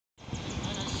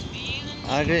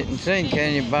I didn't think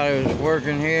anybody was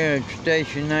working here at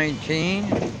Station 19.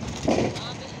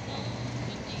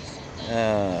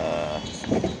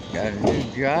 Got a new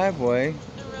driveway.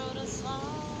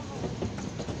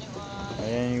 At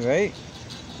any rate,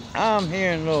 I'm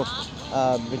here in little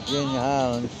Virginia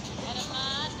Highlands.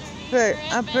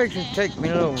 I'm fixing to take me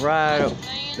a little ride up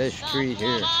this street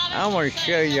here. I want to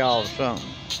show y'all something.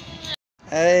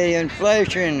 Hey,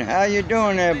 inflation, how you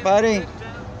doing there, buddy?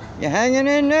 You hanging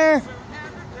in there?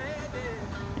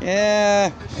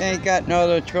 Yeah, ain't got no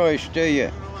other choice, do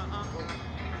you?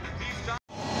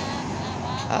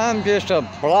 I'm just a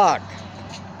block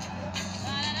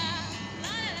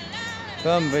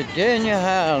from Virginia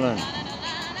Highlands.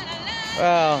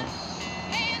 Well,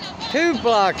 2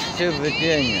 blocks to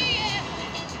Virginia.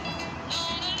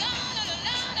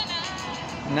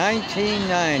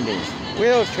 1990.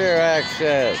 Wheelchair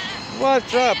access.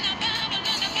 What's up?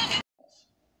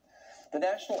 The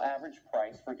national average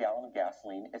price for a gallon of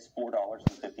gasoline is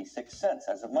 $4.56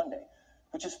 as of Monday,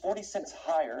 which is 40 cents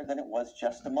higher than it was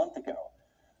just a month ago.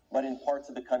 But in parts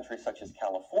of the country, such as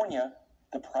California,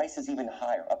 the price is even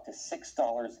higher, up to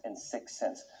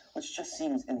 $6.06, which just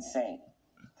seems insane.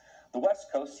 The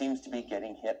West Coast seems to be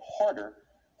getting hit harder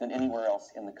than anywhere else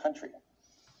in the country.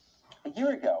 A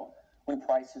year ago, when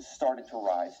prices started to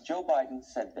rise, Joe Biden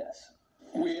said this.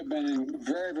 We have been in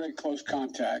very, very close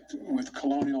contact with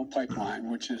Colonial Pipeline,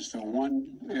 which is the one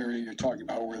area you're talking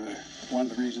about where one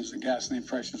of the reasons the gasoline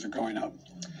prices are going up.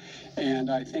 And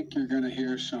I think you're going to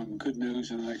hear some good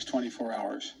news in the next 24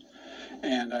 hours.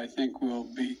 And I think we'll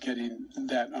be getting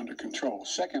that under control.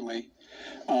 Secondly,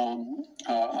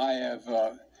 I have,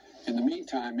 in the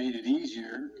meantime, made it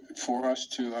easier for us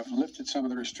to have lifted some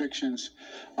of the restrictions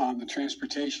on the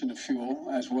transportation of fuel,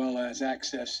 as well as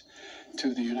access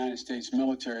to the United States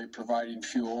military providing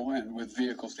fuel and with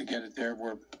vehicles to get it there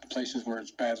where places where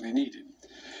it's badly needed.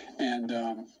 And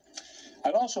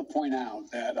I'd also point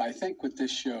out that I think what this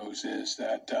shows is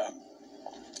that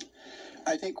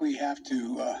I think we have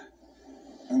to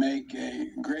make a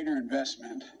greater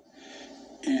investment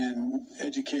in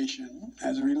education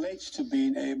as it relates to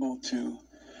being able to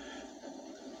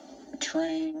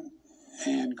train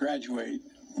and graduate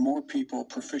more people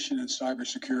proficient in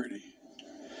cybersecurity.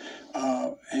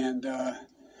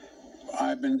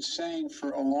 I've been saying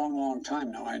for a long, long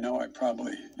time now, I know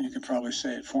you could probably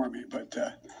say it for me, but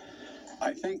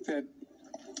I think that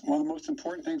one of the most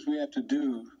important things we have to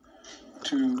do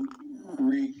to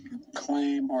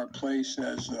reclaim our place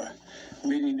as a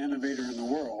leading innovator in the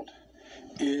world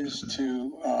is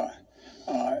to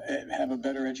have a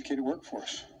better educated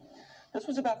workforce. This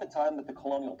was about the time that the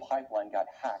Colonial Pipeline got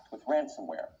hacked with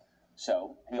ransomware.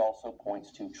 So he also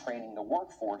points to training the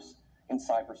workforce in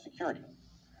cybersecurity.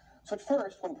 So at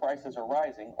first, when prices are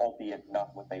rising, albeit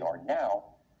not what they are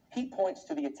now, he points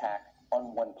to the attack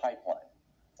on one pipeline.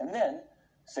 And then,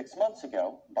 6 months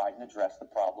ago, Biden addressed the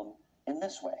problem in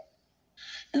this way.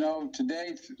 You know,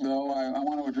 today, though, I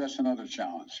want to address another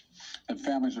challenge that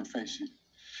families are facing,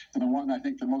 and the one I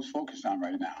think they're most focused on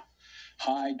right now,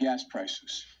 high gas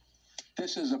prices.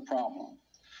 This is a problem,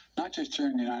 not just here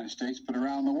in the United States, but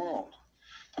around the world.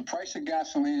 The price of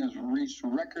gasoline has reached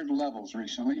record levels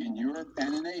recently in Europe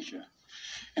and in Asia.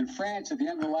 In France, at the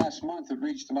end of last month, it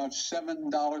reached about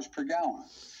 $7 per gallon.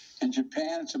 In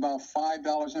Japan, it's about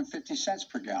 $5.50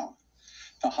 per gallon,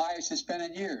 the highest it's been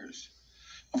in years.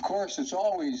 Of course, it's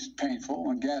always painful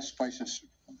when gas prices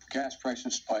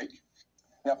spike.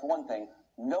 Now, for one thing,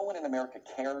 no one in America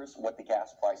cares what the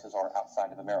gas prices are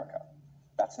outside of America.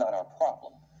 That's not our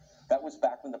problem. That was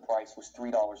back when the price was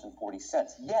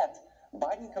 $3.40. Yet,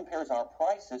 Biden compares our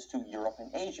prices to Europe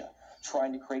and Asia,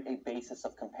 trying to create a basis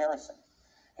of comparison.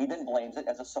 He then blames it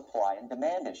as a supply and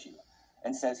demand issue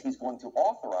and says he's going to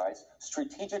authorize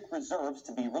strategic reserves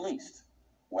to be released.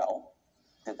 Well,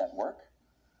 did that work?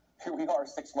 Here we are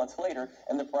 6 months later,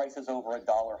 and the price is over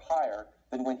 $1 higher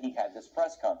than when he had this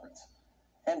press conference.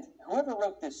 And whoever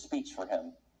wrote this speech for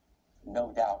him,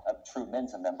 no doubt a true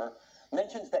Mensa member,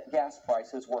 mentions that gas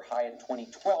prices were high in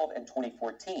 2012 and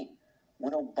 2014,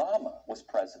 when Obama was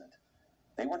president.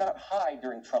 They were not high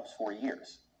during Trump's 4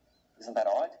 years. Isn't that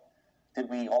odd? Did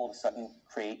we all of a sudden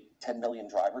create 10 million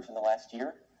drivers in the last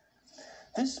year?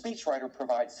 This speechwriter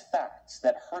provides facts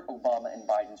that hurt Obama and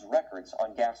Biden's records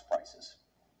on gas prices.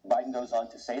 Biden goes on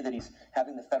to say that he's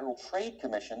having the Federal Trade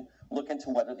Commission look into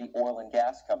whether the oil and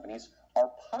gas companies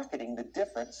are pocketing the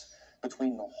difference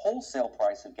between the wholesale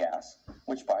price of gas,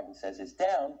 which Biden says is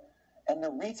down, and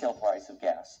the retail price of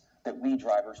gas that we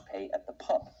drivers pay at the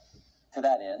pump. To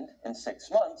that end, in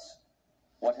 6 months,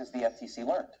 what has the FTC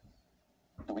learned?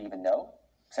 Do we even know?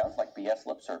 Sounds like BS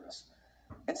lip service.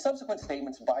 In subsequent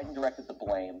statements, Biden directed the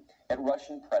blame at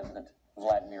Russian President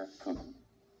Vladimir Putin.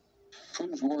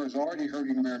 Putin's war is already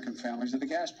hurting American families at the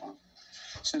gas pump.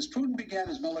 Since Putin began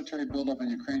his military buildup on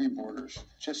Ukrainian borders,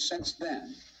 just since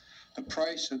then, the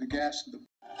price of the gas at the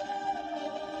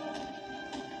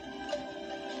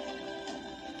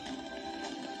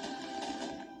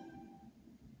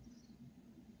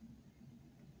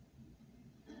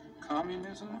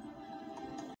communism.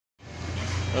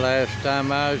 Last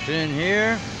time I was in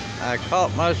here, I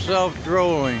caught myself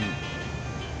drooling.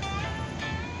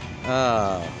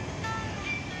 Got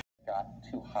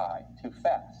too high, too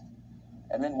fast.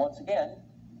 And then once again,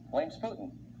 blames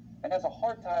Putin and has a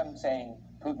hard time saying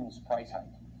Putin's price hike.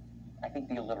 I think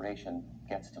the alliteration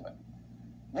gets to him.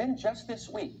 Then just this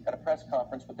week, at a press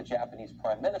conference with the Japanese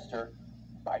Prime Minister,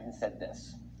 Biden said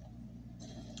this.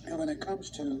 And when it comes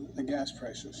to the gas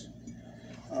prices,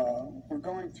 we're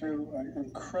going through an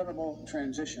incredible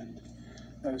transition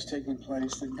that is taking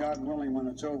place that, God willing, when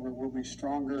it's over, we'll be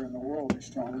stronger and the world will be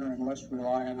stronger and less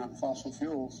reliant on fossil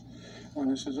fuels when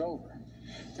this is over.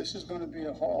 This is going to be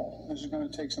a haul. This is going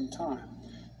to take some time.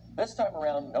 This time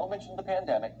around, no mention of the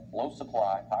pandemic, low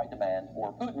supply, high demand,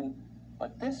 or Putin,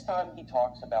 but this time he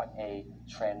talks about a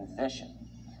transition,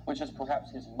 which is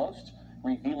perhaps his most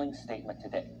revealing statement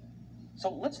today. So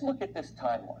let's look at this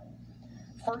timeline.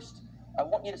 First, I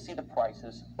want you to see the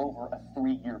prices over a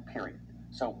 3-year period.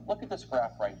 So look at this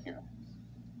graph right here.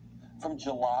 From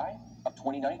July of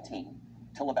 2019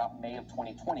 till about May of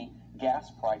 2020, gas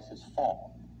prices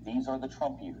fall. These are the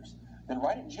Trump years. Then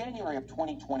right in January of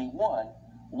 2021,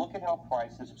 look at how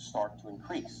prices start to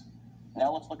increase.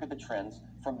 Now let's look at the trends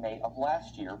from May of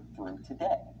last year through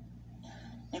today.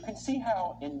 You can see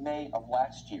how in May of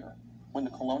last year, when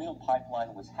the Colonial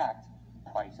Pipeline was hacked,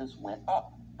 prices went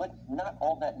up, but not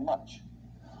all that much.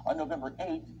 On November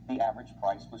 8th, the average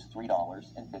price was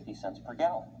 $3.50 per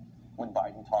gallon, when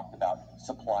Biden talked about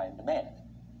supply and demand.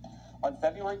 On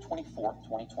February 24th,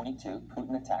 2022,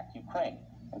 Putin attacked Ukraine,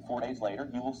 and 4 days later,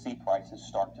 you will see prices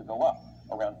start to go up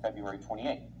around February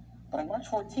 28th. But on March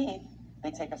 14th,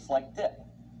 they take a slight dip,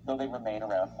 though they remain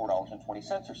around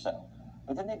 $4.20 or so.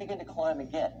 But then they begin to climb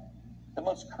again. The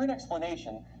most current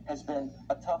explanation has been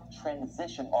a tough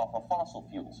transition off of fossil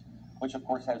fuels, which of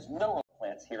course has mineral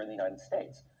plants here in the United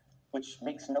States, which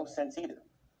makes no sense either.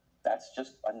 That's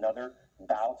just another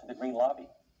bow to the green lobby.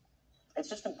 It's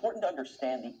just important to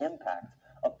understand the impact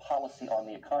of policy on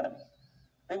the economy.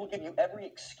 They will give you every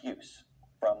excuse,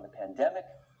 from the pandemic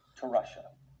to Russia,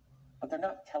 but they're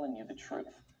not telling you the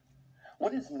truth.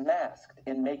 What is masked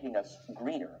in making us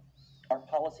greener are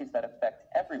policies that affect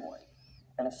everyone,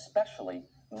 and especially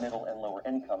middle and lower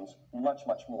incomes much,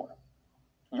 much more.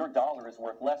 Your dollar is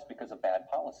worth less because of bad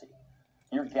policy.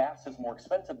 Your gas is more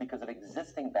expensive because of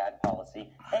existing bad policy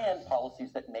and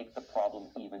policies that make the problem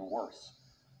even worse.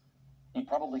 You've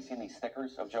probably seen these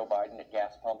stickers of Joe Biden at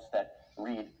gas pumps that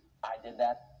read, "I did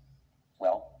that."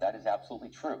 Well, that is absolutely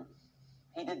true.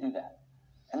 He did do that.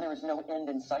 And there is no end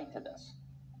in sight to this.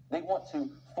 They want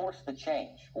to force the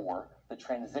change, or the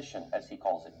transition, as he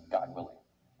calls it, God willing.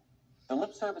 The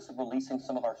lip service of releasing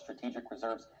some of our strategic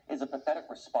reserves is a pathetic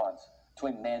response to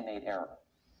a man-made error.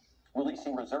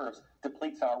 Releasing reserves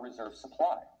depletes our reserve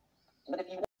supply. But if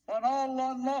you But all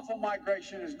unlawful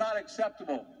migration is not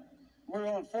acceptable. We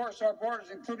will enforce our borders,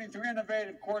 including through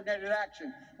innovative coordinated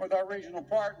action with our regional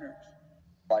partners.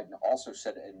 Biden also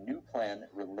said a new plan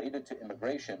related to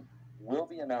immigration will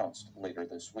be announced later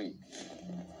this week.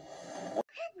 Che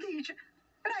dice?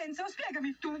 Renzo,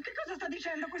 spiegami tu, che cosa sta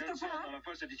dicendo questo qua?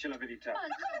 Forse dice la verità. Ma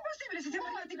com'è possibile se siamo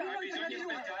arrivati qui noi per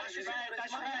la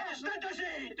Aspetta,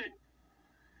 zitti!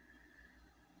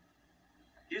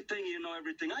 You think you know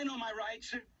everything. I know my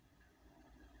rights.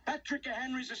 Patrick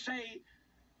Henry used to say,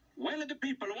 when the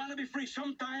people want to be free,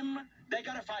 sometime they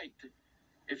gotta fight.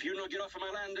 If you don't get off of my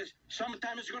land,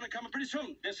 sometime it's gonna come pretty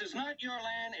soon. This is not your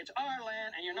land, it's our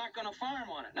land, and you're not going to farm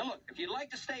on it. Now look, if you'd like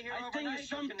to stay here I overnight, think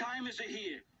sometime is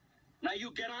here. Now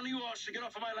you get on your horse to get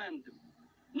off of my land.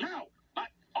 Now, but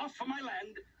off of my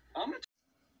land, I'm gonna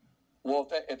Well,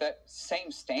 if that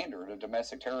same standard of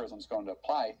domestic terrorism is going to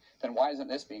apply, then why isn't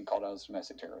this being called out as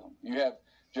domestic terrorism? You have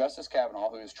Justice Kavanaugh,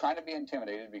 who is trying to be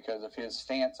intimidated because of his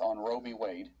stance on Roe v.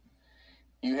 Wade.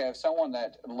 You have someone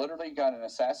that literally got an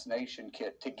assassination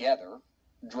kit together,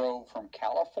 drove from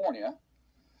California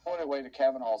all the way to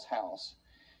Kavanaugh's house,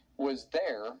 was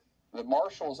there. The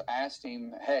marshals asked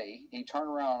him, hey, he turned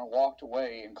around and walked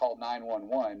away and called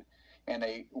 911, and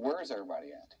where's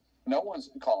everybody at? No one's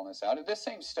calling this out. If this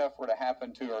same stuff were to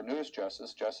happen to our newest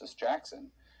justice, Justice Jackson,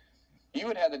 you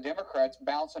would have the Democrats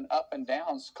bouncing up and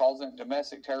down, causing it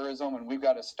domestic terrorism, and we've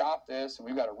got to stop this, and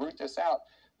we've got to root this out.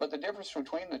 But the difference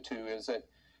between the two is that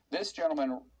this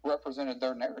gentleman represented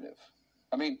their narrative.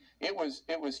 I mean, it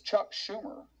was Chuck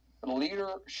Schumer, Leader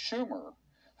Schumer,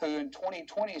 who in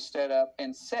 2020 stood up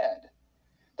and said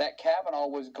that Kavanaugh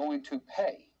was going to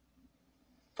pay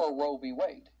for Roe v.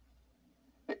 Wade.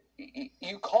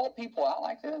 You call people out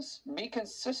like this, be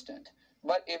consistent.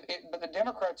 But but the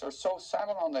Democrats are so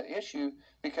silent on the issue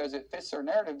because it fits their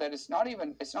narrative that it's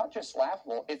not just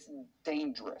laughable, it's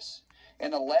dangerous.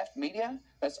 And the left media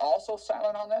that's also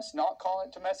silent on this, not calling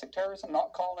it domestic terrorism,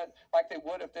 not calling it like they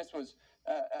would if this was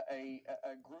a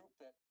group that